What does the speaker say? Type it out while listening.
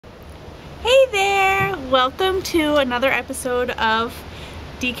welcome to another episode of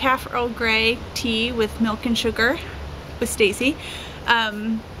Decaf Earl Grey tea with milk and sugar with Stacey.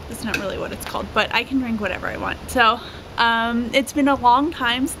 That's not really what it's called, but I can drink whatever I want. So it's been a long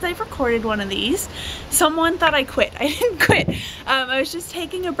time since I've recorded one of these. Someone thought I quit. I didn't quit. I was just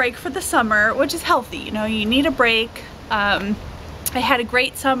taking a break for the summer, which is healthy. You know, you need a break. I had a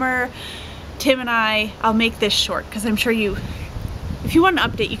great summer. Tim and I'll make this short because I'm sure if you want an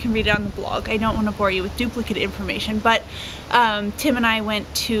update, you can read it on the blog. I don't want to bore you with duplicate information, but Tim and I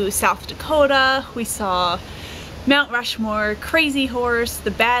went to South Dakota. We saw Mount Rushmore, Crazy Horse, the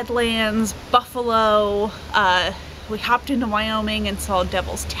Badlands, Buffalo. We hopped into Wyoming and saw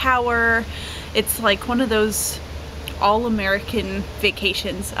Devil's Tower. It's like one of those all-American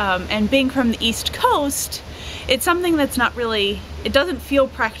vacations. And being from the East Coast, it's something that's not really, it doesn't feel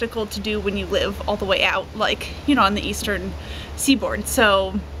practical to do when you live all the way out, like, you know, on the eastern seaboard.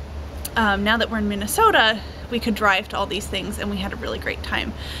 So now that we're in Minnesota, we could drive to all these things, and we had a really great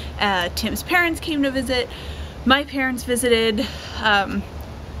time. Tim's parents came to visit. My parents visited.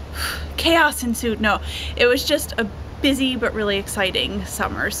 Chaos ensued. No, it was just a busy but really exciting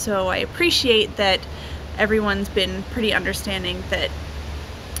summer. So I appreciate that everyone's been pretty understanding that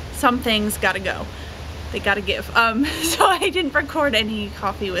some things gotta go. They gotta give. So I didn't record any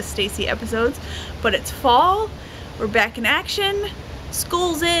Coffee with Stacey episodes, but it's fall. We're back in action.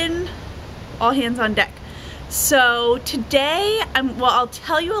 School's in. All hands on deck. So today, I'll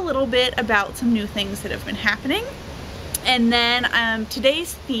tell you a little bit about some new things that have been happening. And then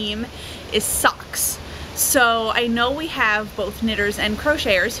today's theme is socks. So I know we have both knitters and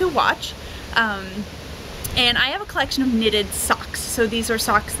crocheters who watch. And I have a collection of knitted socks. So these are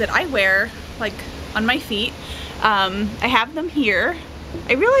socks that I wear like on my feet. I have them here.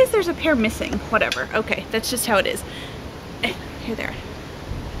 I realize there's a pair missing. Whatever. Okay, that's just how it is. Here they are.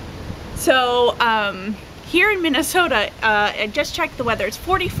 So here in Minnesota, I just checked the weather. It's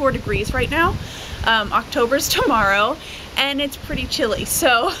 44 degrees right now. October's tomorrow, and it's pretty chilly.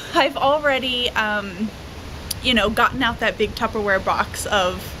 So I've already, you know, gotten out that big Tupperware box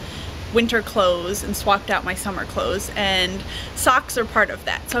of winter clothes and swapped out my summer clothes, and socks are part of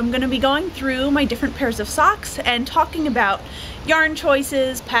that. So I'm going to be going through my different pairs of socks and talking about yarn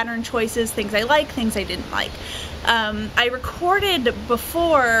choices, pattern choices, things I like, things I didn't like. I recorded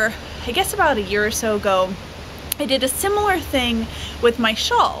before, I guess about a year or so ago, I did a similar thing with my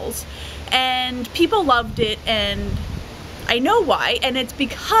shawls, and people loved it, and I know why. And it's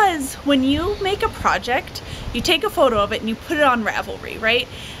because when you make a project, you take a photo of it and you put it on Ravelry, right?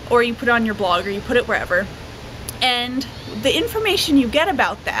 Or you put it on your blog, or you put it wherever. And the information you get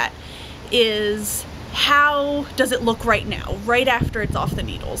about that is how does it look right now, right after it's off the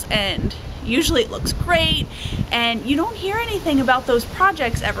needles. And usually it looks great, and you don't hear anything about those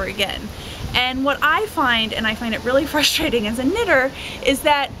projects ever again. And what I find, and I find it really frustrating as a knitter, is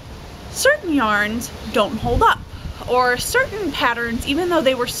that certain yarns don't hold up, or certain patterns, even though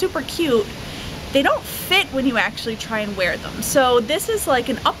they were super cute, they don't fit when you actually try and wear them. So this is like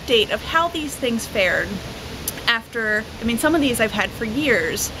an update of how these things fared after, I mean, some of these I've had for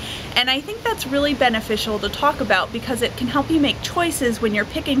years, and I think that's really beneficial to talk about because it can help you make choices when you're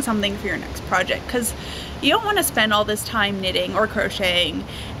picking something for your next project, because you don't want to spend all this time knitting or crocheting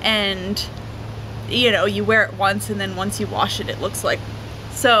and, you know, you wear it once and then once you wash it, it looks like.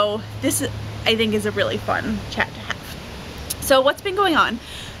 So this, I think, is a really fun chat to have. So what's been going on?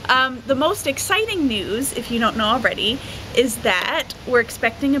 The most exciting news, if you don't know already, is that we're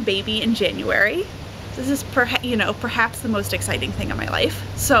expecting a baby in January. This is perhaps the most exciting thing in my life.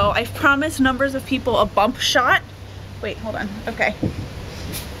 So I've promised numbers of people a bump shot. Wait, hold on. Okay.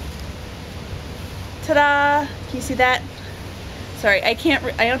 Ta-da! Can you see that? Sorry, I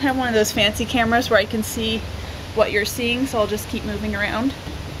don't have one of those fancy cameras where I can see what you're seeing, so I'll just keep moving around,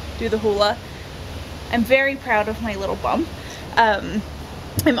 do the hula. I'm very proud of my little bump.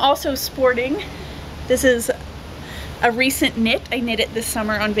 I'm also sporting, this is a recent knit. I knit it this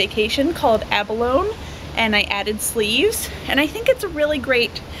summer on vacation, called Abalone, and I added sleeves, and I think it's a really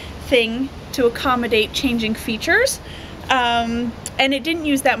great thing to accommodate changing features. And it didn't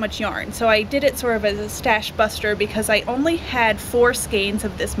use that much yarn, so I did it sort of as a stash buster because I only had 4 skeins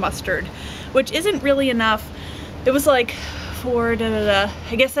of this mustard, which isn't really enough. It was like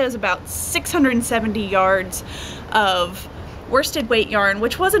I guess that was about 670 yards of worsted weight yarn,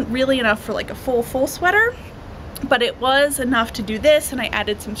 which wasn't really enough for like a full sweater, but it was enough to do this, and I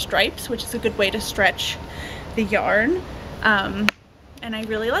added some stripes, which is a good way to stretch the yarn, and I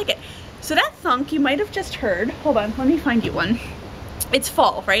really like it. So that thunk you might have just heard, hold on, let me find you one. It's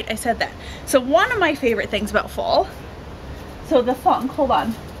fall, right? I said that. So one of my favorite things about fall, so the thunk, hold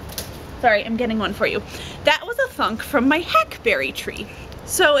on. Sorry, I'm getting one for you. That was a thunk from my hackberry tree.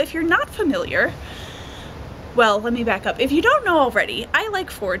 So if you're not familiar, well, let me back up. If you don't know already, I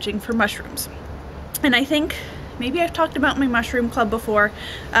like foraging for mushrooms. And I think maybe I've talked about my mushroom club before.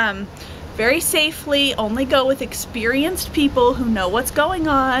 Very safely, only go with experienced people who know what's going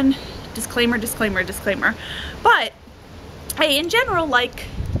on. Disclaimer, disclaimer, disclaimer. But I, in general, like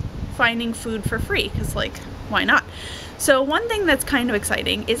finding food for free, because, like, why not? So one thing that's kind of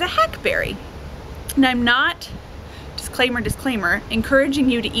exciting is a hackberry. And I'm not, disclaimer, disclaimer, encouraging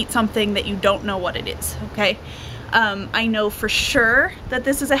you to eat something that you don't know what it is, okay? I know for sure that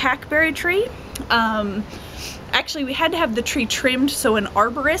this is a hackberry tree. Actually, we had to have the tree trimmed, so an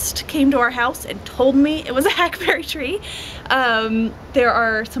arborist came to our house and told me it was a hackberry tree. There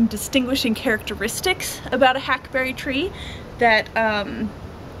are some distinguishing characteristics about a hackberry tree that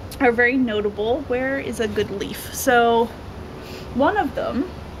are very notable. Where is a good leaf? So one of them,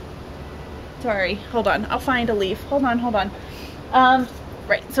 sorry, hold on, I'll find a leaf. Hold on.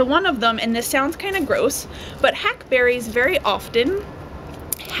 Right, so one of them, and this sounds kind of gross, but hackberries very often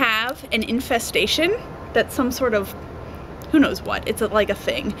have an infestation that's some sort of, who knows what, it's like a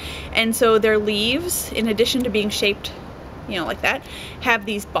thing. And so their leaves, in addition to being shaped, you know, like that, have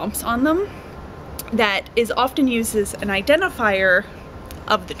these bumps on them that is often used as an identifier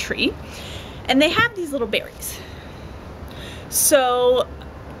of the tree. And they have these little berries. So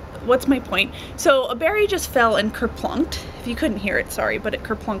what's my point? So a berry just fell and kerplunked. If you couldn't hear it, sorry, but it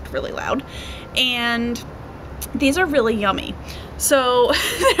kerplunked really loud. And these are really yummy. So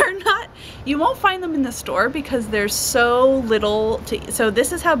they're not, you won't find them in the store because there's so little to, so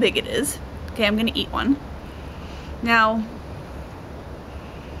this is how big it is. Okay, I'm gonna eat one. Now,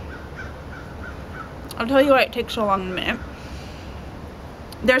 I'll tell you why it takes so long in a minute.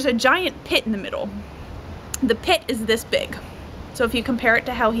 There's a giant pit in the middle. The pit is this big. So if you compare it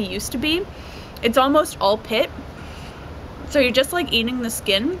to how he used to be, it's almost all pit. So you're just like eating the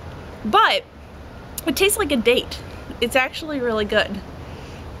skin, but it tastes like a date. It's actually really good.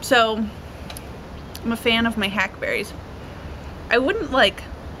 So I'm a fan of my hackberries. I wouldn't like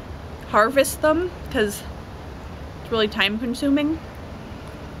harvest them because it's really time consuming,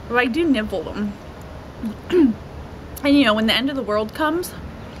 but I do nibble them. And you know, when the end of the world comes,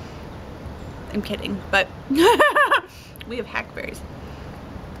 I'm kidding, but we have hackberries.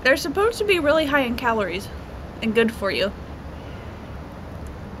 They're supposed to be really high in calories and good for you.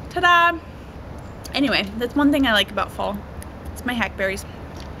 Ta-da! Anyway, that's one thing I like about fall. It's my hackberries.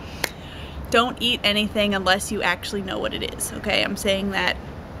 Don't eat anything unless you actually know what it is, okay? I'm saying that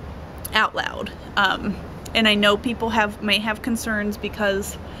out loud. And I know people may have concerns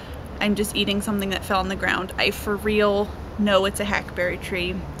because I'm just eating something that fell on the ground. I for real know it's a hackberry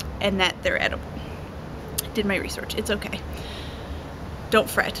tree and that they're edible. Did my research, it's okay. Don't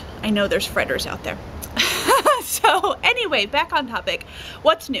fret. I know there's fretters out there. So anyway, back on topic.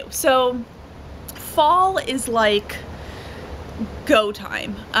 What's new? So fall is like go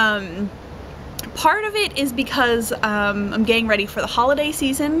time. Part of it is because I'm getting ready for the holiday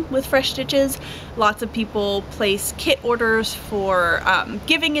season with Fresh Stitches. Lots of people place kit orders for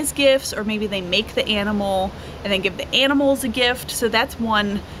giving as gifts, or maybe they make the animal and then give the animals a gift. So that's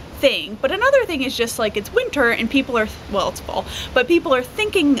one thing. But another thing is just like it's winter and people are, well, it's fall, but people are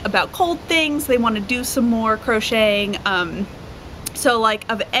thinking about cold things. They want to do some more crocheting. So like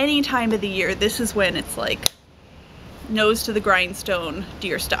of any time of the year, this is when it's like nose to the grindstone, do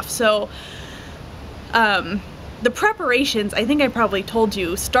your stuff. So the preparations, I think I probably told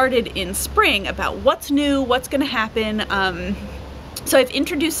you, started in spring about what's new, what's gonna happen. So I've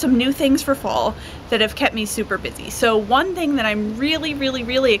introduced some new things for fall that have kept me super busy. So one thing that I'm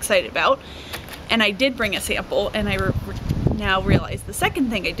really excited about, and I did bring a sample, and I now realize the second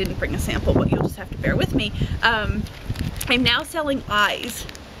thing I didn't bring a sample, but you'll just have to bear with me. I'm now selling eyes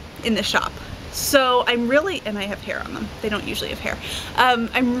in the shop. So I'm really, and I have hair on them. They don't usually have hair.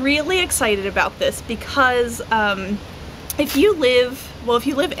 I'm really excited about this because if you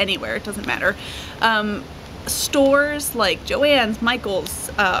live anywhere, it doesn't matter. Stores like Joann's, Michael's,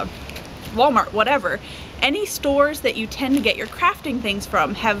 Walmart, whatever, any stores that you tend to get your crafting things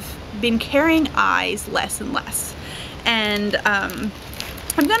from have been carrying eyes less and less. And I'm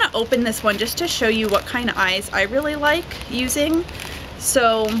gonna open this one just to show you what kind of eyes I really like using.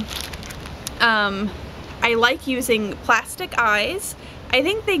 So I like using plastic eyes. I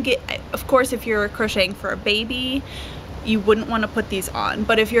think they get, of course, if you're crocheting for a baby, you wouldn't want to put these on,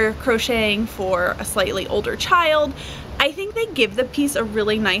 but if you're crocheting for a slightly older child, I think they give the piece a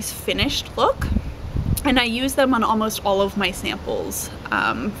really nice finished look. And I use them on almost all of my samples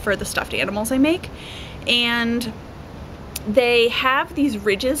for the stuffed animals I make. And they have these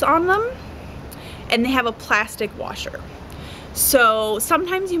ridges on them and they have a plastic washer. So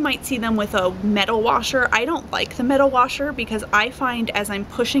sometimes you might see them with a metal washer. I don't like the metal washer because I find as I'm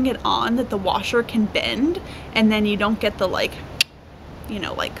pushing it on that the washer can bend and then you don't get the like, you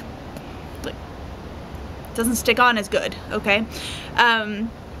know, like it doesn't stick on as good, okay?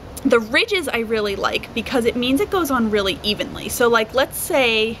 The ridges I really like because it means it goes on really evenly. So like, let's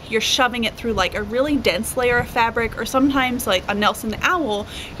say you're shoving it through like a really dense layer of fabric, or sometimes like a Nelson the Owl,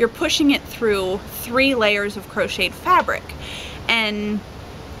 you're pushing it through 3 layers of crocheted fabric. And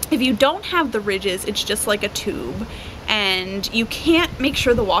if you don't have the ridges, it's just like a tube, and you can't make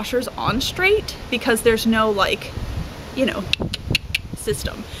sure the washer's on straight because there's no like, you know,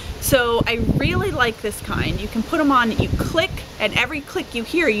 system. So I really like this kind. You can put them on, you click, and every click you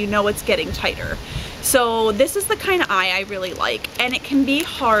hear, you know it's getting tighter. So this is the kind of eye I really like, and it can be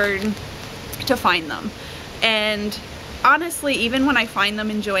hard to find them. And honestly, even when I find them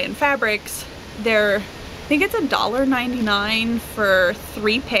in Joann Fabrics, they're, I think it's $1.99 for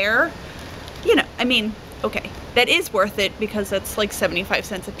 3 pair. You know, I mean, okay, that is worth it because that's like 75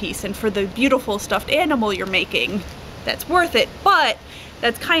 cents a piece, and for the beautiful stuffed animal you're making, that's worth it, but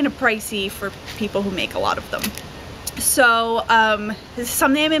that's kind of pricey for people who make a lot of them. So this is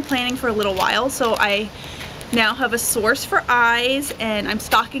something I've been planning for a little while. So I now have a source for eyes, and I'm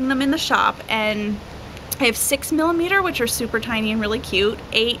stocking them in the shop, and I have 6mm, which are super tiny and really cute,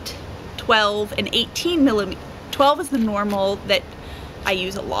 8, 12, and 18mm. 12 is the normal that I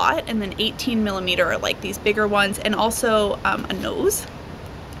use a lot, and then 18mm are like these bigger ones, and also a nose.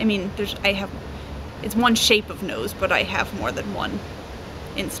 I mean, it's one shape of nose, but I have more than one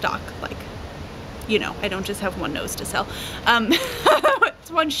in stock. Like, you know, I don't just have one nose to sell. It's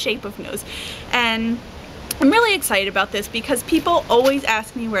one shape of nose. And I'm really excited about this because people always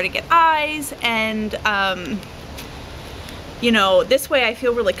ask me where to get eyes, and you know, this way I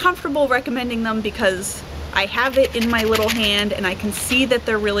feel really comfortable recommending them because I have it in my little hand and I can see that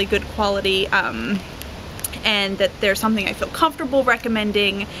they're really good quality, and that there's something I feel comfortable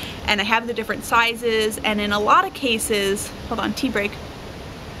recommending, and I have the different sizes, and in a lot of cases, hold on, tea break.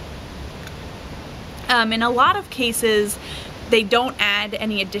 In a lot of cases, they don't add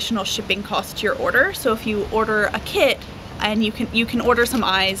any additional shipping cost to your order. So if you order a kit, and you can order some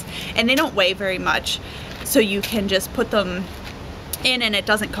eyes, and they don't weigh very much, so you can just put them in and it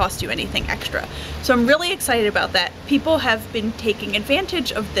doesn't cost you anything extra. So I'm really excited about that. People have been taking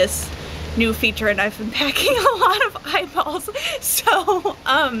advantage of this new feature, and I've been packing a lot of eyeballs. So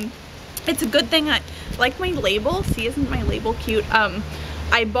it's a good thing. I like my label. See, isn't my label cute?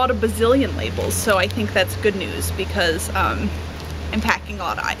 I bought a bazillion labels, so I think that's good news because I'm packing a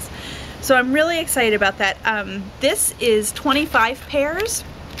lot of eyes. So I'm really excited about that. This is 25 pairs.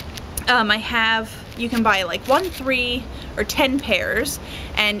 You can buy like 1, 3, or 10 pairs,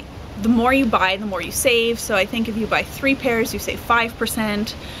 and the more you buy, the more you save. So I think if you buy 3 pairs, you save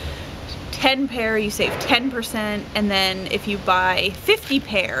 5%. 10 pair, you save 10%, and then if you buy 50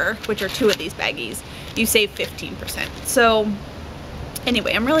 pair, which are 2 of these baggies, you save 15%. So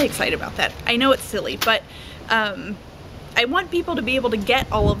anyway, I'm really excited about that. I know it's silly, but I want people to be able to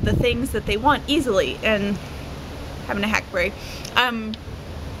get all of the things that they want easily, and having a hackberry.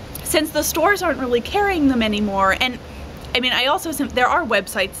 Since the stores aren't really carrying them anymore, and I mean, there are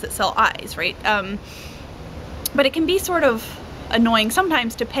websites that sell eyes, right? But it can be sort of annoying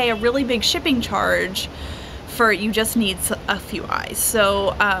sometimes to pay a really big shipping charge for you just need a few eyes.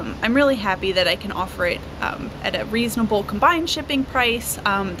 So I'm really happy that I can offer it at a reasonable combined shipping price.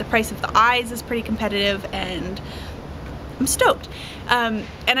 The price of the eyes is pretty competitive, and I'm stoked. And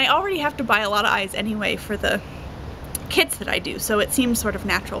I already have to buy a lot of eyes anyway for the kits that I do, so it seems sort of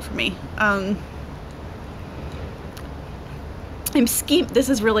natural for me. This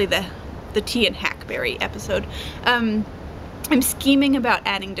is really the tea and hackberry episode. I'm scheming about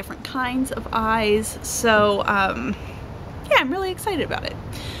adding different kinds of eyes, so yeah, I'm really excited about it.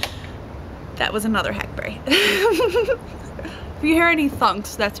 That was another hackberry. If you hear any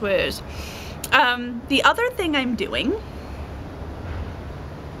thunks, that's what it is. The other thing I'm doing,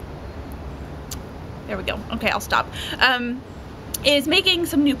 there we go, okay, I'll stop, is making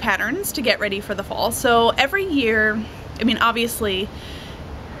some new patterns to get ready for the fall. So every year, I mean, obviously,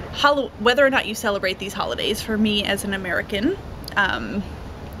 whether or not you celebrate these holidays, for me as an American,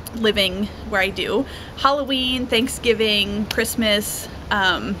 living where I do, Halloween, Thanksgiving, Christmas,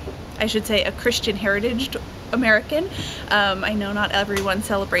 I should say a Christian heritage American. I know not everyone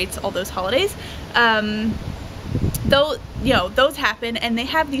celebrates all those holidays. Though, you know, those happen and they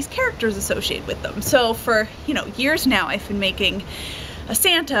have these characters associated with them. So for, you know, years now I've been making a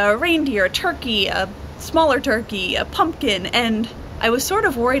Santa, a reindeer, a turkey, a smaller turkey, a pumpkin, and I was sort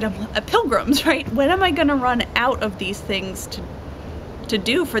of worried, pilgrims, right? When am I gonna run out of these things to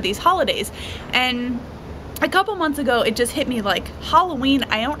do for these holidays? And a couple months ago, it just hit me like, Halloween,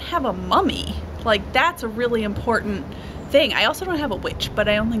 I don't have a mummy. Like, that's a really important thing. I also don't have a witch, but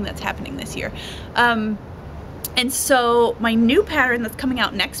I don't think that's happening this year. And so my new pattern that's coming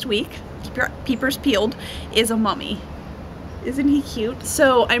out next week, keep your peepers peeled, is a mummy. Isn't he cute?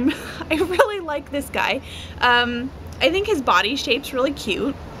 So I really like this guy. I think his body shape's really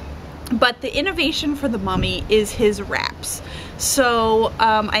cute, but the innovation for the mummy is his wraps. So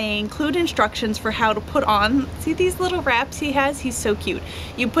I include instructions for how to put on, see these little wraps he has? He's so cute.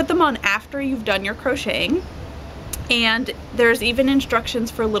 You put them on after you've done your crocheting, and there's even instructions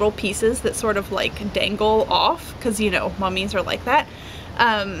for little pieces that sort of like dangle off, because you know, mummies are like that.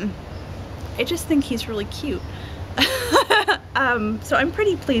 I just think he's really cute. So I'm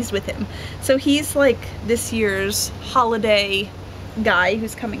pretty pleased with him. So he's like this year's holiday guy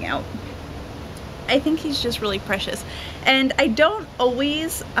who's coming out. I think he's just really precious. And I don't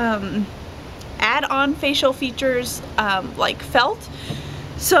always add on facial features like felt.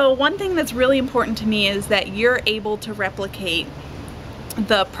 So one thing that's really important to me is that you're able to replicate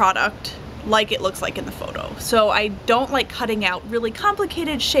the product like it looks like in the photo. So I don't like cutting out really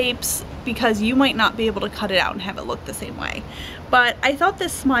complicated shapes because you might not be able to cut it out and have it look the same way. But I thought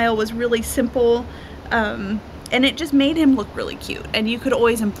this smile was really simple, and it just made him look really cute. And you could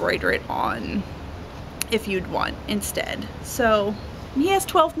always embroider it on if you'd want instead. So he has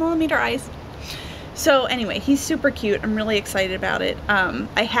 12mm eyes. So anyway, he's super cute. I'm really excited about it.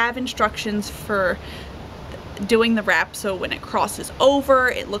 I have instructions for doing the wrap, so when it crosses over,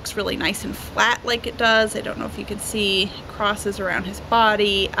 it looks really nice and flat like it does. I don't know if you can see, it crosses around his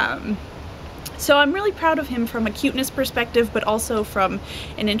body. So I'm really proud of him from a cuteness perspective, but also from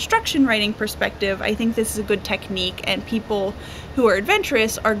an instruction writing perspective. I think this is a good technique, and people who are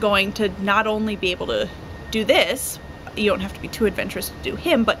adventurous are going to not only be able to do this, you don't have to be too adventurous to do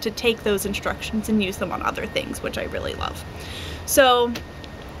him, but to take those instructions and use them on other things, which I really love. So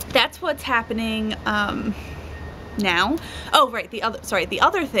that's what's happening now. Oh right, the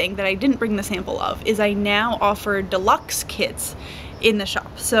other thing that I didn't bring the sample of is I now offer deluxe kits in the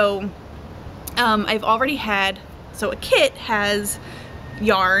shop. So I've already had, so a kit has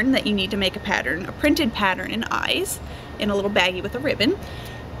yarn that you need to make a pattern, a printed pattern and eyes in a little baggie with a ribbon.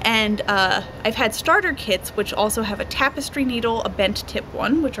 And I've had starter kits which also have a tapestry needle, a bent tip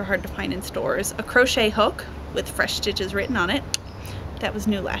one, which are hard to find in stores, a crochet hook with fresh stitches written on it. That was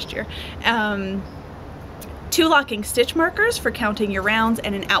new last year. 2 locking stitch markers for counting your rounds,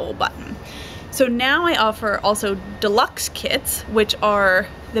 and an owl button. So now I offer also deluxe kits, which are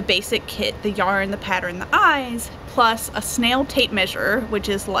the basic kit, the yarn, the pattern, the eyes, plus a snail tape measure, which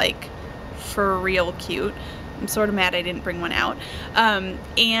is like for real cute. I'm sort of mad I didn't bring one out.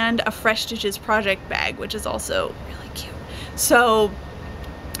 And a Fresh Stitches project bag, which is also really cute. So,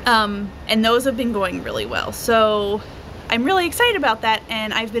 and those have been going really well. So I'm really excited about that,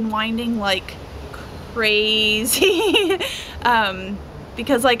 and I've been winding like crazy.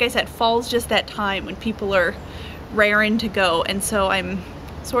 Because like I said, fall's just that time when people are raring to go, and so I'm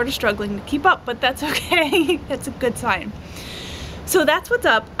sort of struggling to keep up, but that's okay. That's a good sign. So that's what's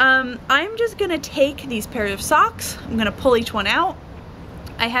up. I'm just gonna take these pairs of socks, I'm gonna pull each one out.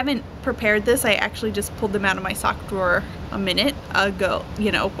 I haven't prepared this, I actually just pulled them out of my sock drawer a minute ago,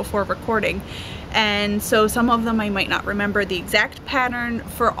 you know, before recording. And so some of them I might not remember the exact pattern.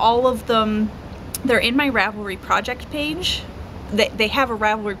 For all of them, they're in my Ravelry project page. They have a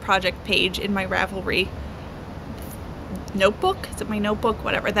Ravelry project page in my Ravelry notebook. Is it my notebook?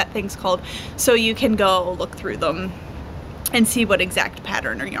 Whatever that thing's called. So you can go look through them and see what exact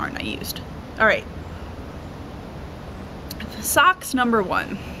pattern or yarn I used. All right. Socks number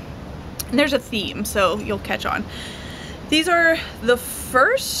 1. And there's a theme, so you'll catch on. These are the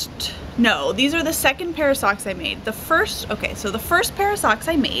first, no, these are the second pair of socks I made. The first, okay, so the first pair of socks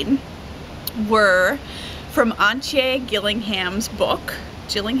I made were from Antje Gillingham's book,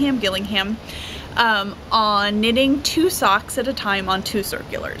 Gillingham, on knitting 2 socks at a time on 2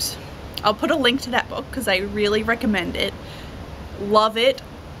 circulars. I'll put a link to that book because I really recommend it. Love it.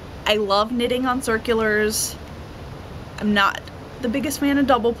 I love knitting on circulars. I'm not the biggest fan of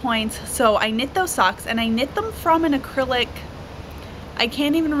double points, so I knit those socks, and I knit them from an acrylic. I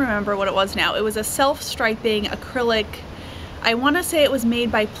can't even remember what it was now. It was a self-striping acrylic. I want to say it was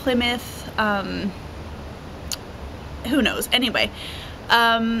made by Plymouth. Who knows? Anyway,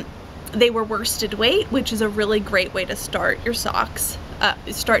 they were worsted weight, which is a really great way to start your socks,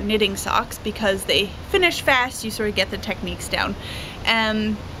 start knitting socks, because they finish fast, you sort of get the techniques down.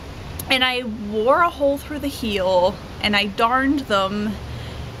 And and I wore a hole through the heel and I darned them,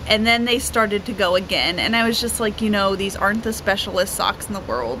 and then they started to go again, and I was just like, you know, these aren't the specialist socks in the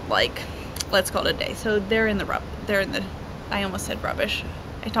world, like, let's call it a day. So they're in the I almost said rubbish.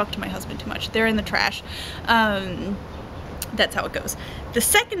 I talked to my husband too much. They're in the trash. That's how it goes. The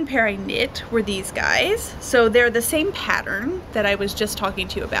second pair I knit were these guys. So they're the same pattern that I was just talking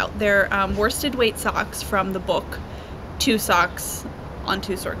to you about. They're worsted weight socks from the book 2 Socks on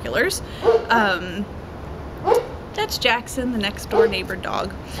 2 Circulars. That's Jackson, the next door neighbor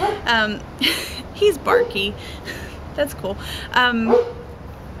dog. He's barky. That's cool.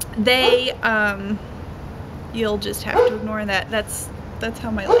 You'll just have to ignore that. That's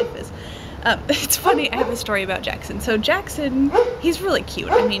how my life is. It's funny, I have a story about Jackson. So Jackson, he's really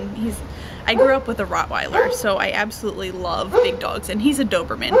cute. I mean, I grew up with a Rottweiler, so I absolutely love big dogs, and he's a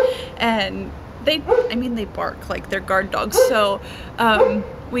Doberman, and they bark like they're guard dogs. So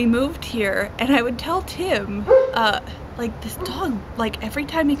we moved here, and I would tell Tim, like, this dog, like, every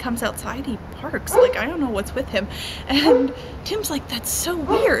time he comes outside he barks, like, I don't know what's with him. And Tim's like, that's so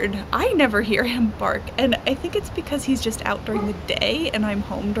weird, I never hear him bark. And I think it's because he's just out during the day and I'm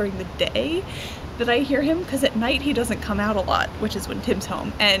home during the day that I hear him, because at night he doesn't come out a lot, which is when Tim's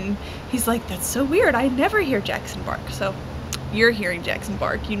home. And he's like, that's so weird, I never hear Jackson bark. So you're hearing Jackson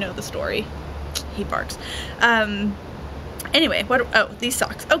bark, you know the story, he barks. Anyway, oh, these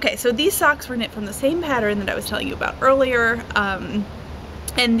socks. Okay, so these socks were knit from the same pattern that I was telling you about earlier.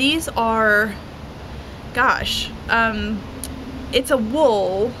 And these are, gosh, it's a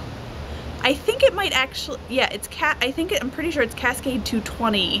wool. I think it might actually, yeah, I'm pretty sure it's Cascade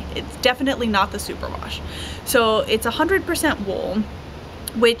 220. It's definitely not the superwash. So it's 100% wool,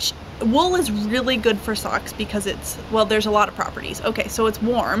 which wool is really good for socks because well, there's a lot of properties. Okay, so it's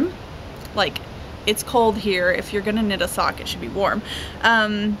warm, like, it's cold here. If you're gonna knit a sock, it should be warm.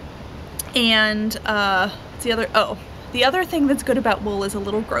 What's the other, oh, the other thing that's good about wool is a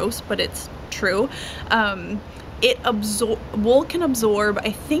little gross, but it's true. Wool can absorb, I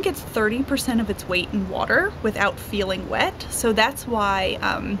think it's 30% of its weight in water without feeling wet. So that's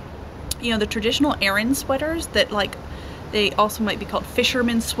why, you know, the traditional Aran sweaters that, like, they also might be called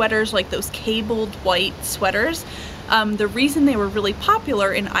fisherman sweaters, like those cabled white sweaters. The reason they were really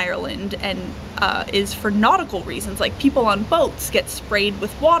popular in Ireland and is for nautical reasons. Like, people on boats get sprayed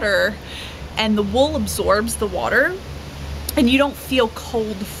with water and the wool absorbs the water and you don't feel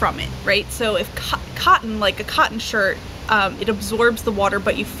cold from it, right? So if cotton, like a cotton shirt, it absorbs the water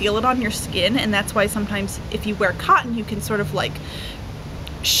but you feel it on your skin, and that's why sometimes if you wear cotton you can sort of like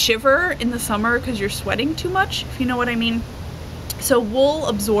shiver in the summer because you're sweating too much, if you know what I mean. So wool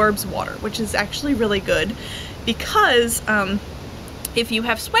absorbs water, which is actually really good, because if you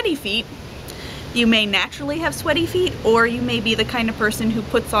have sweaty feet, you may naturally have sweaty feet, or you may be the kind of person who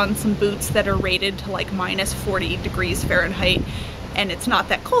puts on some boots that are rated to like -40 degrees Fahrenheit and it's not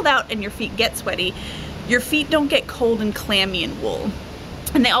that cold out and your feet get sweaty. Your feet don't get cold and clammy in wool,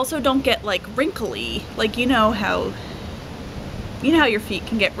 and they also don't get like wrinkly, like you know how your feet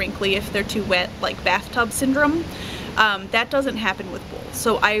can get wrinkly if they're too wet, like bathtub syndrome. That doesn't happen with wool.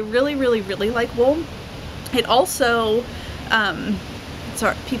 So I really, really, really like wool. It also,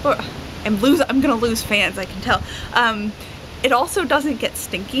 sorry, I'm gonna lose fans, I can tell. It also doesn't get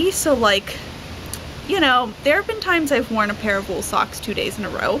stinky, so like, you know, there have been times I've worn a pair of wool socks 2 days in a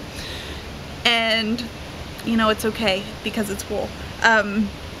row, and, you know, it's okay because it's wool.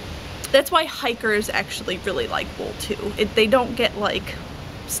 That's why hikers actually really like wool too. They don't get like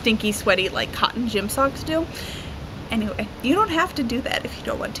stinky, sweaty like cotton gym socks do. Anyway, you don't have to do that if you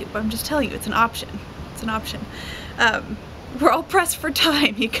don't want to, but I'm just telling you, it's an option. It's an option. We're all pressed for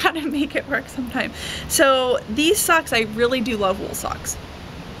time. You gotta make it work sometime. So these socks, I really do love wool socks.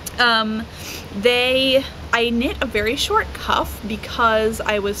 I knit a very short cuff because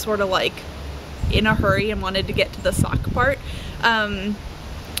I was sort of like in a hurry and wanted to get to the sock part.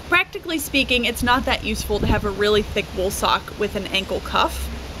 Practically speaking, it's not that useful to have a really thick wool sock with an ankle cuff.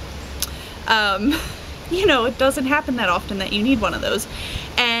 You know, it doesn't happen that often that you need one of those.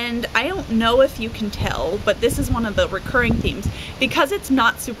 And I don't know if you can tell, but this is one of the recurring themes. Because it's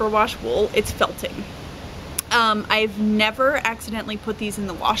not superwash wool, it's felting. I've never accidentally put these in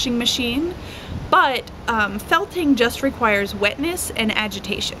the washing machine, but felting just requires wetness and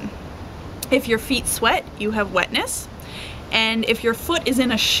agitation. If your feet sweat, you have wetness. And if your foot is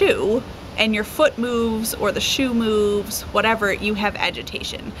in a shoe and your foot moves or the shoe moves, whatever, you have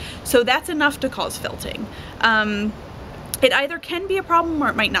agitation. So that's enough to cause felting. It either can be a problem or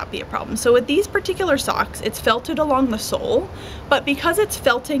it might not be a problem. So with these particular socks, it's felted along the sole, but because it's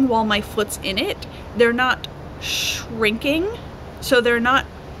felting while my foot's in it, they're not shrinking, so they're not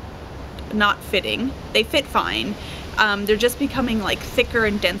not fitting. They fit fine. They're just becoming like thicker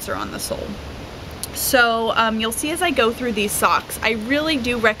and denser on the sole. So you'll see as I go through these socks, I really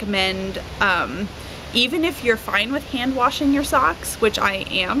do recommend, even if you're fine with hand washing your socks, which I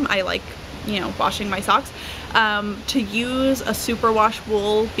am, I like, you know, washing my socks, to use a superwash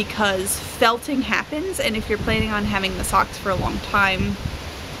wool, because felting happens, and if you're planning on having the socks for a long time,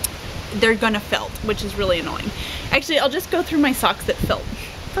 they're gonna felt, which is really annoying. Actually, I'll just go through my socks that felt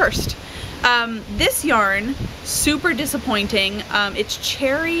first. This yarn, super disappointing. It's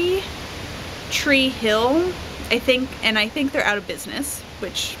Cherry Tree Hill, I think, and I think they're out of business,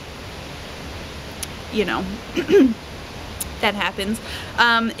 which, you know, that happens.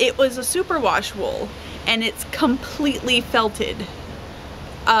 It was a superwash wool, and it's completely felted.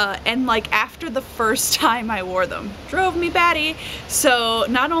 And like after the first time I wore them, drove me batty. So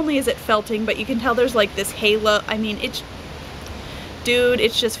not only is it felting, but you can tell there's like this halo. I mean, it's, dude,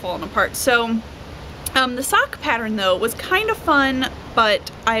 it's just falling apart. So the sock pattern though was kind of fun,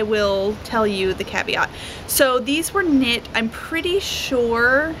 but I will tell you the caveat. So these were knit, I'm pretty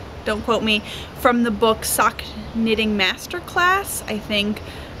sure, don't quote me, from the book Sock Knitting Masterclass, I think,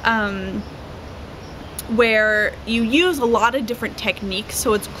 where you use a lot of different techniques,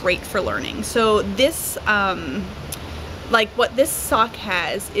 so it's great for learning. So this, like what this sock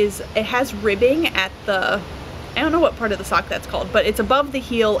has is, it has ribbing at the, I don't know what part of the sock that's called, but it's above the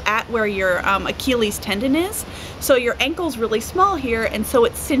heel at where your Achilles tendon is. So your ankle's really small here, and so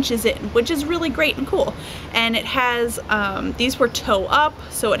it cinches in, which is really great and cool. And it has, these were toe up,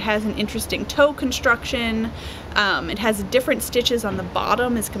 so it has an interesting toe construction. It has different stitches on the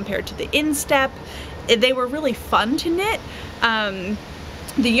bottom as compared to the instep. They were really fun to knit.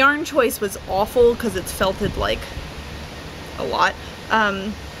 The yarn choice was awful because it's felted like a lot.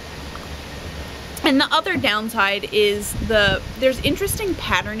 And the other downside is there's interesting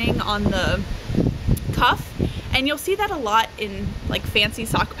patterning on the cuff, and you'll see that a lot in like fancy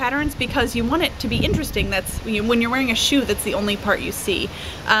sock patterns because you want it to be interesting. That's when you're wearing a shoe, that's the only part you see.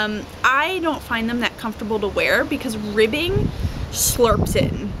 I don't find them that comfortable to wear because ribbing slurps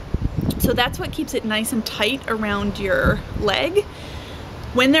in. So that's what keeps it nice and tight around your leg.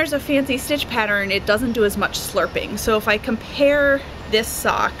 When there's a fancy stitch pattern, it doesn't do as much slurping. So if I compare this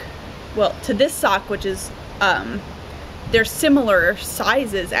sock, well, to this sock, which is, they're similar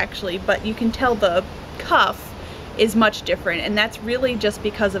sizes actually, but you can tell the cuff is much different, and that's really just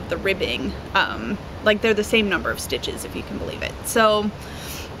because of the ribbing. Like they're the same number of stitches, if you can believe it. So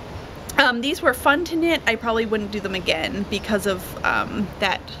these were fun to knit. I probably wouldn't do them again because of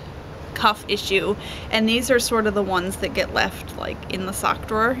that cuff issue, and these are sort of the ones that get left like in the sock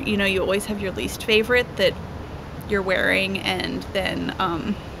drawer. You know, you always have your least favorite that you're wearing, and then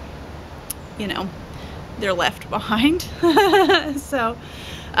you know, they're left behind. So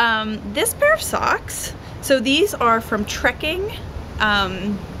this pair of socks, so these are from Trekking.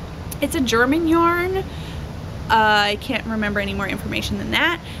 It's a German yarn. I can't remember any more information than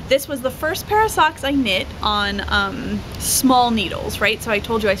that. This was the first pair of socks I knit on small needles, right? So I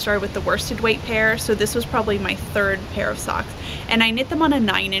told you I started with the worsted weight pair, so this was probably my third pair of socks. And I knit them on a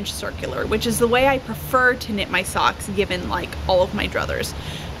 9-inch circular, which is the way I prefer to knit my socks given like all of my druthers.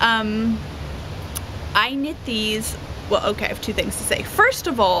 I knit these, well, okay, I have two things to say. First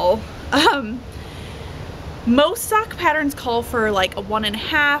of all, most sock patterns call for like a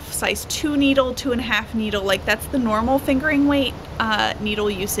 1.5, size 2 needle, 2.5 needle, like that's the normal fingering weight needle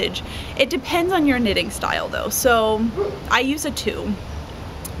usage. It depends on your knitting style though. So I use a 2.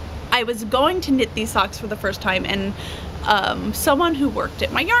 I was going to knit these socks for the first time, and someone who worked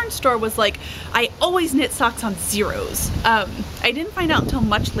at my yarn store was like, I always knit socks on 0s. I didn't find out until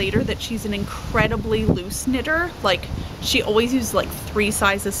much later that she's an incredibly loose knitter. Like she always uses like 3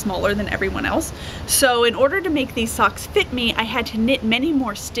 sizes smaller than everyone else. So in order to make these socks fit me, I had to knit many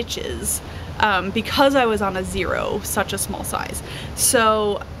more stitches because I was on a 0, such a small size.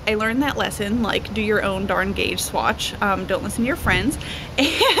 So I learned that lesson, like do your own darn gauge swatch, don't listen to your friends.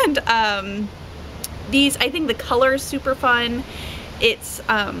 And these, I think the color is super fun. It's,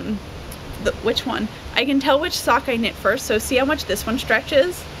 which one? I can tell which sock I knit first, so see how much this one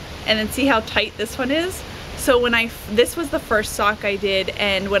stretches, and then see how tight this one is. So when this was the first sock I did,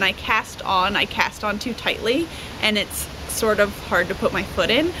 and when I cast on too tightly, and it's sort of hard to put my foot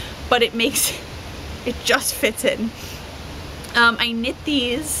in, but it makes, it just fits in. I knit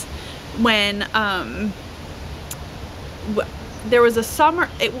these when, there was a summer,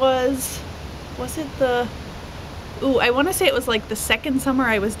 it was it the I want to say it was like the second summer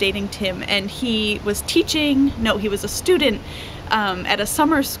I was dating Tim, and he was he was a student at a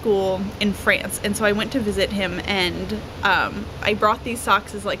summer school in France, and so I went to visit him, and I brought these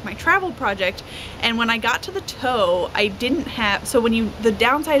socks as like my travel project. And when I got to the toe, I didn't have, so the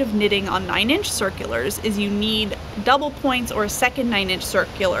downside of knitting on 9-inch circulars is you need double points or a second 9-inch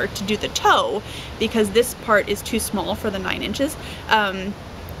circular to do the toe, because this part is too small for the 9 inches, and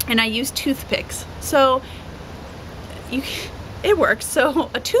I use toothpicks, so it works. So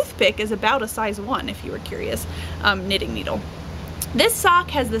a toothpick is about a size 1, if you were curious, knitting needle. This sock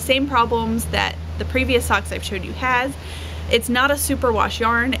has the same problems that the previous socks I've showed you has. It's not a superwash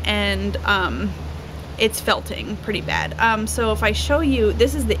yarn, and it's felting pretty bad. So if I show you,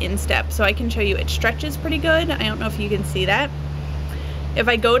 this is the instep, so I can show you it stretches pretty good. I don't know if you can see that. If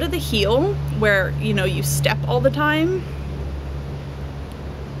I go to the heel where, you know, you step all the time,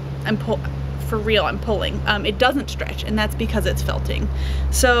 for real, I'm pulling. It doesn't stretch, and that's because it's felting.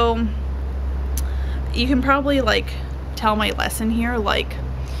 So you can probably like tell my lesson here, like,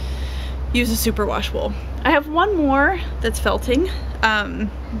 use a superwash wool. I have one more that's felting,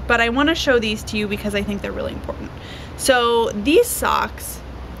 but I want to show these to you because I think they're really important. So these socks,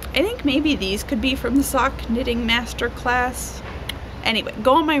 I think maybe these could be from the sock knitting master class. Anyway,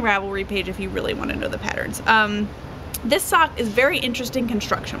 go on my Ravelry page if you really want to know the patterns. This sock is very interesting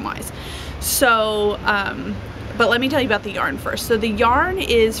construction wise. So but let me tell you about the yarn first. So the yarn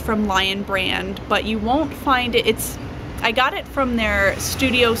is from Lion brand, but you won't find it. I got it from their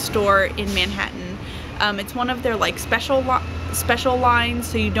studio store in Manhattan. It's one of their like special lines,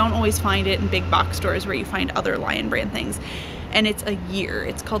 so you don't always find it in big box stores where you find other Lion brand things. And it's a year.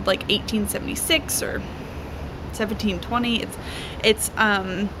 It's called like 1876 or 1720. It's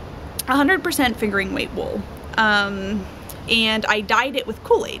 100% fingering weight wool. And I dyed it with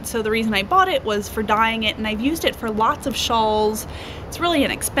Kool-Aid. So the reason I bought it was for dyeing it, and I've used it for lots of shawls. It's really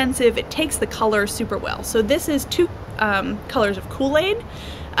inexpensive. It takes the color super well. So this is 2 colors of Kool-Aid.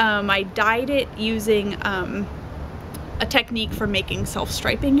 I dyed it using a technique for making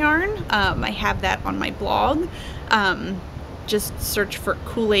self-striping yarn. I have that on my blog. Just search for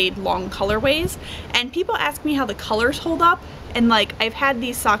Kool-Aid long colorways. And people ask me how the colors hold up. And like, I've had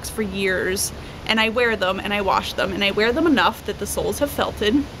these socks for years, and I wear them and I wash them, and I wear them enough that the soles have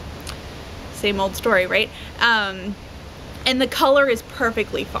felted. Same old story, right? And the color is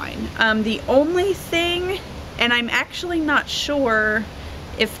perfectly fine. The only thing, and I'm actually not sure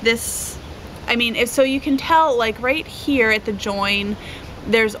if this, I mean, so you can tell like right here at the join,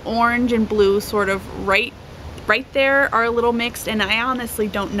 there's orange and blue sort of right there are a little mixed, and I honestly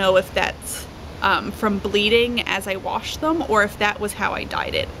don't know if that's from bleeding as I wash them, or if that was how I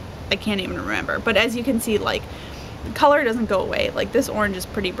dyed it. I can't even remember. But as you can see, like, the color doesn't go away. Like, this orange is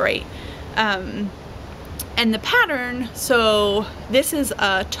pretty bright. And the pattern, so this is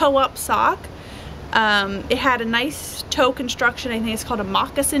a toe-up sock. It had a nice toe construction. I think it's called a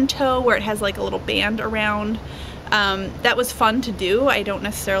moccasin toe, where it has like a little band around. That was fun to do. I don't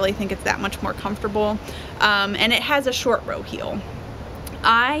necessarily think it's that much more comfortable. And it has a short row heel.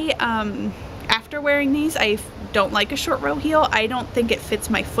 After wearing these, I don't like a short row heel. I don't think it fits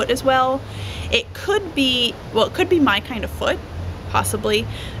my foot as well. It could be, well, it could be my kind of foot, possibly.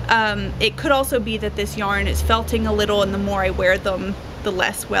 It could also be that this yarn is felting a little, and the more I wear them, the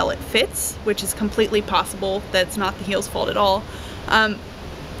less well it fits, which is completely possible. That's not the heel's fault at all.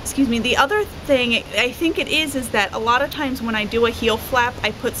 Excuse me. The other thing I think it is that a lot of times when I do a heel flap,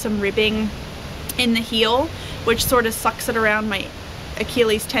 I put some ribbing in the heel, which sort of sucks it around my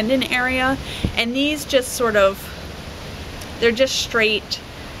Achilles tendon area, and these just sort of, they're just straight.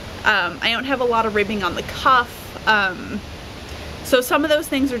 I don't have a lot of ribbing on the cuff, so some of those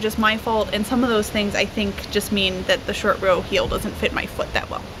things are just my fault, and some of those things I think just mean that the short row heel doesn't fit my foot that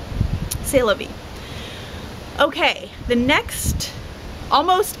well. C'est la vie. Okay, the next,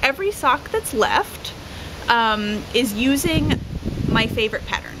 almost every sock that's left is using my favorite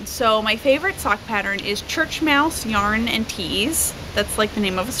pattern. So my favorite sock pattern is Church Mouse Yarn and Tees. That's like the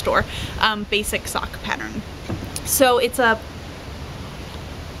name of a store. Basic sock pattern. So it's a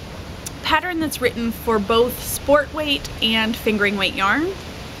pattern that's written for both sport weight and fingering weight yarn.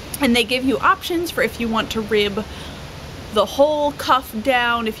 And they give you options for if you want to rib the whole cuff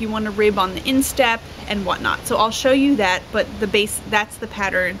down, if you want to rib on the instep and whatnot. So I'll show you that, but the base, that's the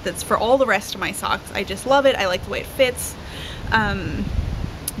pattern that's for all the rest of my socks. I just love it. I like the way it fits.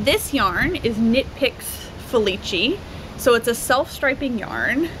 This yarn is Knit Picks Felici. So it's a self-striping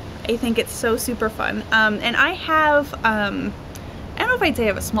yarn. I think it's so super fun. And I have, I don't know if I'd say I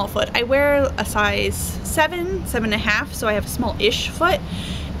have a small foot. I wear a size 7, 7.5, so I have a small-ish foot.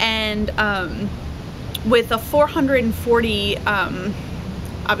 And with a 440,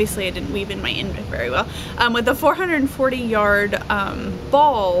 obviously I didn't weave in my end very well, with a 440 yard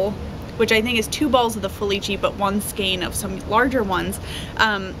ball, which I think is 2 balls of the Felici but 1 skein of some larger ones,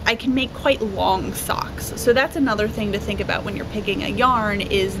 I can make quite long socks. So that's another thing to think about when you're picking a yarn,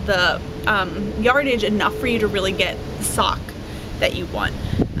 is the yardage enough for you to really get the sock that you want.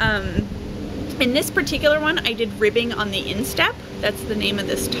 In this particular one, I did ribbing on the instep. That's the name of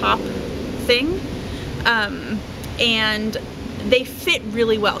this top thing. And they fit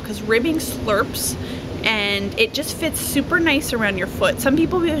really well because ribbing slurps and it just fits super nice around your foot. Some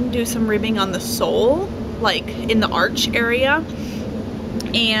people even do some ribbing on the sole, like in the arch area.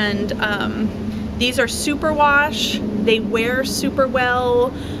 And these are super wash. They wear super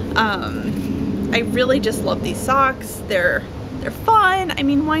well. I really just love these socks. They're fun. I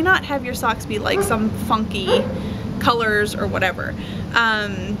mean, why not have your socks be like some funky colors or whatever.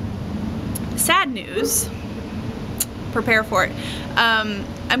 Sad news. Prepare for it.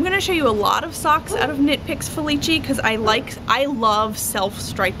 I'm gonna show you a lot of socks out of Knit Picks Felici because I love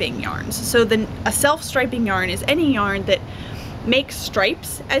self-striping yarns. So a self-striping yarn is any yarn that makes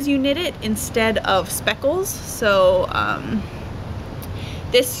stripes as you knit it instead of speckles. So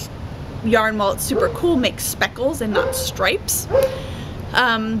this yarn, while it's super cool, makes speckles and not stripes.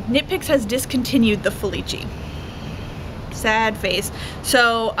 Knit Picks has discontinued the Felici. Sad face.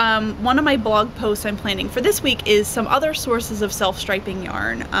 So one of my blog posts I'm planning for this week is some other sources of self-striping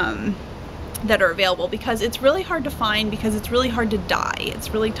yarn that are available, because it's really hard to find, because it's really hard to dye.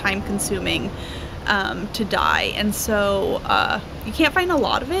 It's really time consuming to dye, and so you can't find a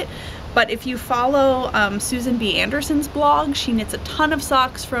lot of it. But if you follow Susan B. Anderson's blog, she knits a ton of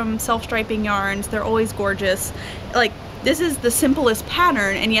socks from self-striping yarns. They're always gorgeous. Like, this is the simplest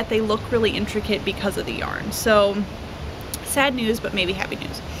pattern, and yet they look really intricate because of the yarn. So sad news, but maybe happy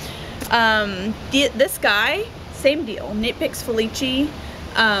news. This guy, same deal, Knit Picks Felici.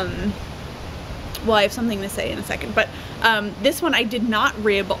 Well, I have something to say in a second, but this one I did not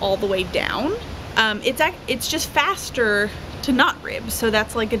rib all the way down. It's just faster to not rib, so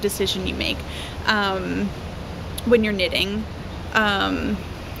that's like a decision you make when you're knitting.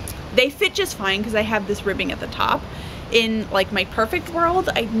 They fit just fine because I have this ribbing at the top. In like my perfect world,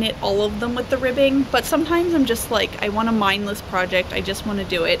 I knit all of them with the ribbing, but sometimes I'm just like, I want a mindless project, I just want to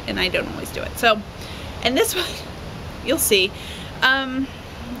do it, and I don't always do it. So, and this one, you'll see. I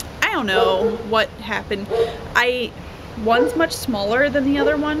don't know what happened. One's much smaller than the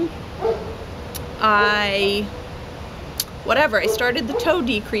other one. Whatever, I started the toe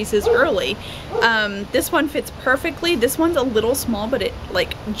decreases early. This one fits perfectly. This one's a little small, but it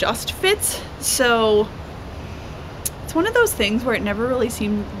like just fits. So it's one of those things where it never really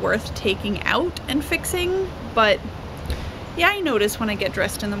seemed worth taking out and fixing, but yeah, I notice when I get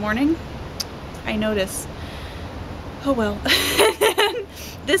dressed in the morning. I notice. Oh well.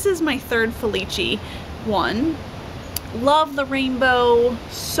 This is my third Felici one. Love the rainbow,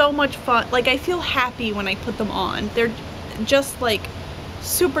 so much fun. Like, I feel happy when I put them on. They're just like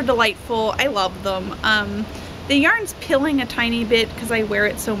super delightful. I love them. The yarn's pilling a tiny bit because I wear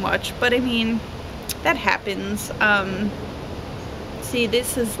it so much, but I mean, that happens. See,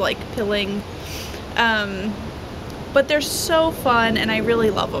 this is like pilling, but they're so fun and I really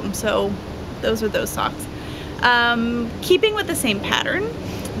love them. So those are those socks. Keeping with the same pattern,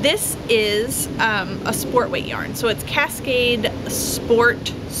 this is a sport weight yarn. So it's Cascade Sport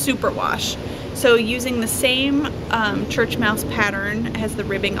Superwash. So using the same church mouse pattern, has the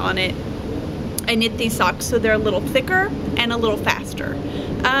ribbing on it, I knit these socks so they're a little thicker and a little faster.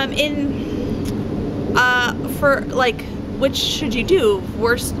 For like, which should you do?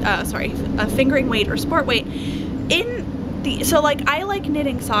 Worst, fingering weight or sport weight? So like, I like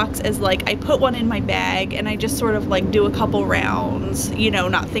knitting socks as like, I put one in my bag and I just sort of like do a couple rounds, you know,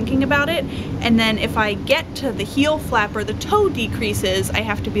 not thinking about it. And then if I get to the heel flap or the toe decreases, I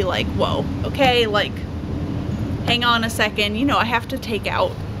have to be like, whoa, okay, like, hang on a second. You know, I have to take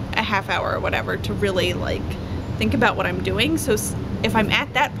out a half hour or whatever to really like think about what I'm doing. So if I'm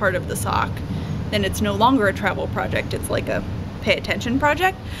at that part of the sock, then it's no longer a travel project. It's like a pay attention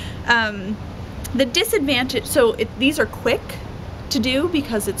project. The disadvantage, so these are quick to do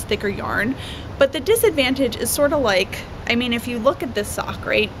because it's thicker yarn, but the disadvantage is sort of like, I mean, if you look at this sock,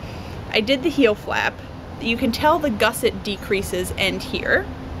 right, I did the heel flap, you can tell the gusset decreases end here,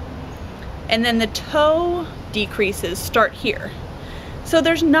 and then the toe decreases start here. So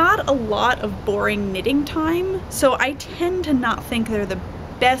there's not a lot of boring knitting time, so I tend to not think they're the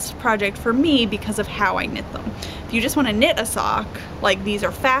best project for me because of how I knit them. If you just want to knit a sock, like, these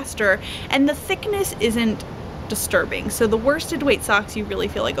are faster, and the thickness isn't disturbing. So the worsted weight socks, you really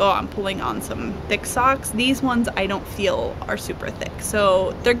feel like, oh, I'm pulling on some thick socks. These ones I don't feel are super thick.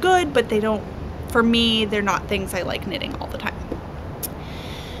 So they're good, but they don't, for me, they're not things I like knitting all the time.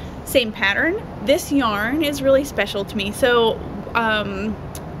 Same pattern. This yarn is really special to me. So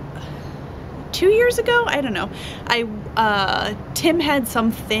 2 years ago, I don't know, Tim had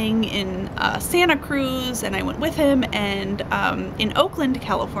something in Santa Cruz, and I went with him, and in Oakland,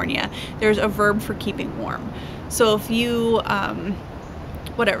 California, there's a verb for keeping warm. So if you,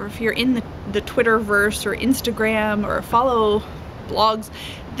 whatever, if you're in the Twitterverse or Instagram or follow blogs,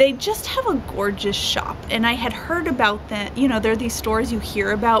 they just have a gorgeous shop. And I had heard about that, you know, there are these stores you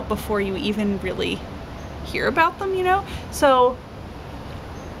hear about before you even really hear about them, you know? So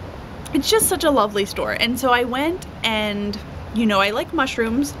it's just such a lovely store. And so I went, and, you know, I like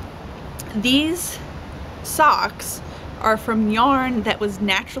mushrooms. These socks are from yarn that was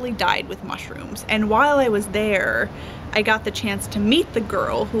naturally dyed with mushrooms. And while I was there, I got the chance to meet the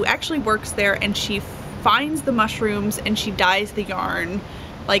girl who actually works there, and she finds the mushrooms and she dyes the yarn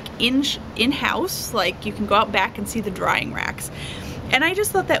like in-house. Like, you can go out back and see the drying racks. And I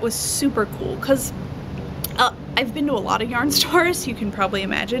just thought that was super cool, because I've been to a lot of yarn stores, you can probably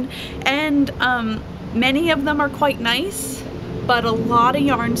imagine, and many of them are quite nice, but a lot of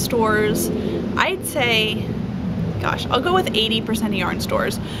yarn stores, I'd say, gosh, I'll go with 80% of yarn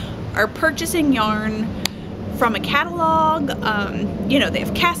stores are purchasing yarn from a catalog. You know, they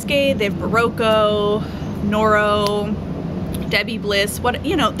have Cascade, they have Barocco, Noro, Debbie Bliss, what,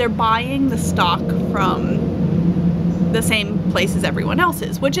 you know, they're buying the stock from the same place as everyone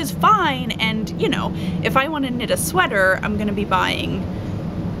else's, which is fine. And, you know, if I want to knit a sweater, I'm going to be buying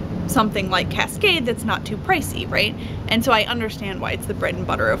something like Cascade that's not too pricey, right? And so I understand why it's the bread and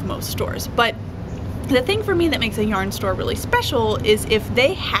butter of most stores. But the thing for me that makes a yarn store really special is if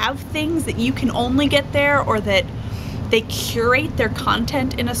they have things that you can only get there, or that they curate their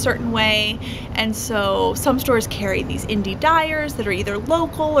content in a certain way. And so some stores carry these indie dyers that are either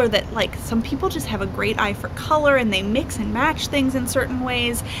local, or that, like, some people just have a great eye for color and they mix and match things in certain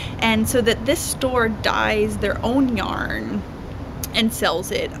ways. And so that this store dyes their own yarn and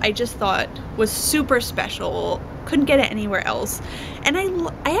sells it, I just thought was super special. Couldn't get it anywhere else. And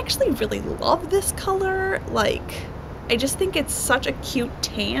I actually really love this color. Like, I just think it's such a cute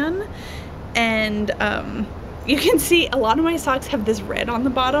tan. And you can see a lot of my socks have this red on the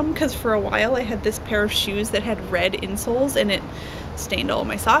bottom, because for a while I had this pair of shoes that had red insoles and it stained all of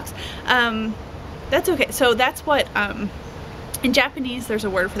my socks. That's okay. So that's what, in Japanese there's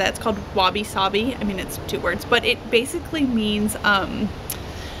a word for that. It's called wabi-sabi. I mean, it's 2 words, but it basically means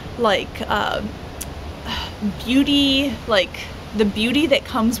beauty, like the beauty that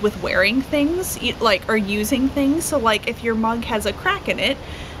comes with wearing things, like, or using things. So like if your mug has a crack in it,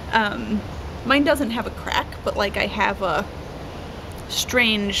 mine doesn't have a crack, but like I have a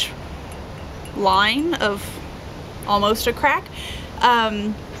strange line of almost a crack.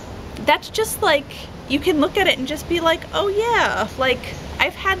 That's just like, you can look at it and just be like, oh yeah, like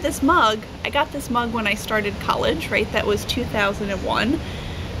I've had this mug. I got this mug when I started college, right? That was 2001.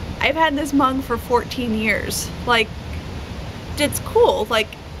 I've had this mug for 14 years. Like, it's cool. Like,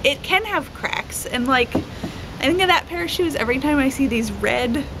 it can have cracks. And like, I think of that pair of shoes every time I see these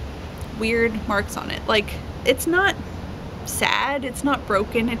red weird marks on it. Like, it's not sad, it's not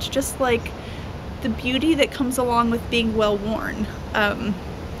broken, it's just like the beauty that comes along with being well worn.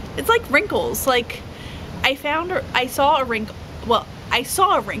 It's like wrinkles. Like, I saw a wrinkle. Well, I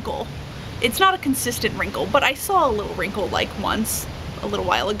saw a wrinkle. It's not a consistent wrinkle, but I saw a little wrinkle like once a little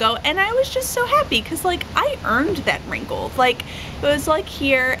while ago, and I was just so happy, because like I earned that wrinkle. Like, it was like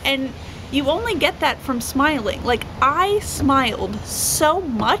here, and you only get that from smiling. Like, I smiled so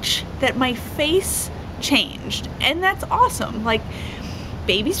much that my face changed, and that's awesome. Like,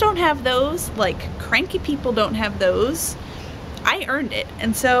 babies don't have those, like cranky people don't have those. I earned it.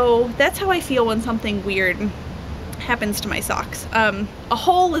 And so that's how I feel when something weird happens to my socks. A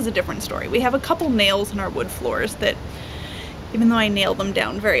hole is a different story. We have a couple nails in our wood floors that, even though I nail them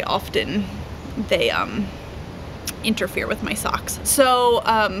down very often, they interfere with my socks. So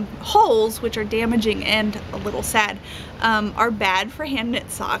holes, which are damaging and a little sad, are bad for hand knit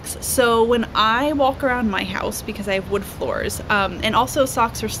socks. So when I walk around my house, because I have wood floors, and also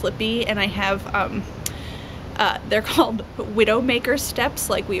socks are slippy, and I have they're called Widowmaker steps.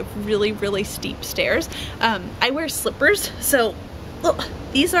 Like, we have really, really steep stairs. I wear slippers. So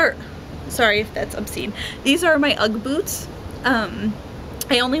these are, sorry if that's obscene, these are my Ugg boots.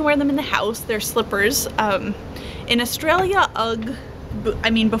 I only wear them in the house. They're slippers. In Australia,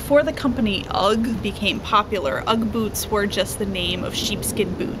 before the company Ugg became popular, Ugg boots were just the name of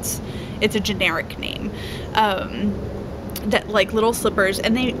sheepskin boots it's a generic name. That like little slippers,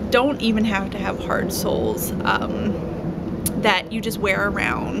 and they don't even have to have hard soles, that you just wear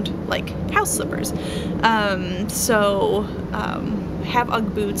around like house slippers. Have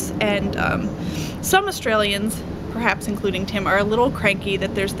Ugg boots, and some Australians, perhaps including Tim, are a little cranky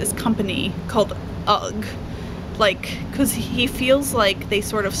that there's this company called Ugg, like, because he feels like they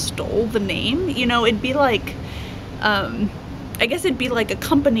sort of stole the name, you know. It'd be like, I guess it'd be like a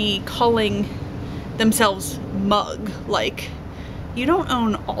company calling themselves Mug. Like, you don't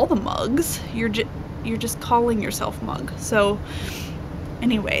own all the mugs, you're just calling yourself Mug. So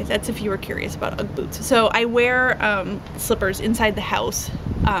anyway, that's if you were curious about Ugg boots. So I wear slippers inside the house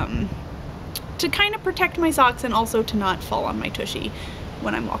to kind of protect my socks, and also to not fall on my tushy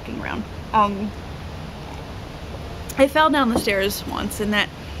when I'm walking around. I fell down the stairs once, and that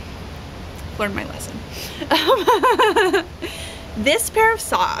learned my lesson. This pair of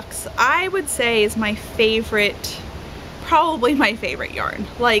socks, I would say, is my favorite, probably my favorite yarn.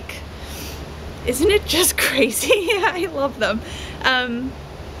 Like, isn't it just crazy? I love them.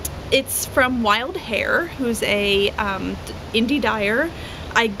 It's from Wild Hair, who's a indie dyer.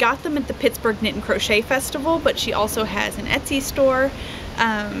 I got them at the Pittsburgh Knit and Crochet Festival, but she also has an Etsy store.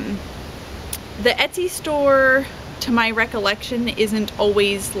 The Etsy store, to my recollection, isn't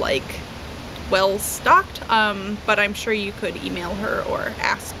always like well stocked, but I'm sure you could email her or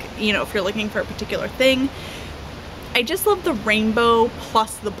ask, you know, if you're looking for a particular thing. I just love the rainbow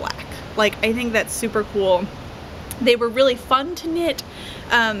plus the black. Like, I think that's super cool. They were really fun to knit.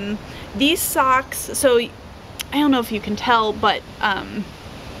 These socks, so I don't know if you can tell, but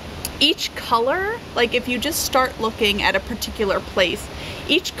each color, like if you just start looking at a particular place,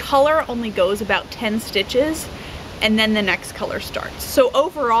 each color only goes about 10 stitches, and then the next color starts. So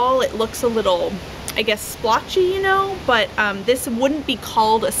overall it looks a little, I guess, splotchy, you know, but this wouldn't be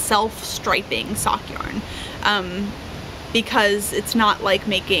called a self-striping sock yarn, because it's not like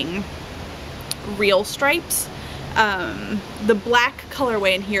making real stripes. The black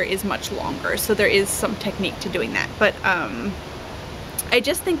colorway in here is much longer, so there is some technique to doing that, but I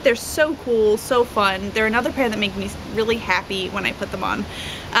just think they're so cool, so fun. They're another pair that make me really happy when I put them on.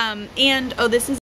 And oh, this is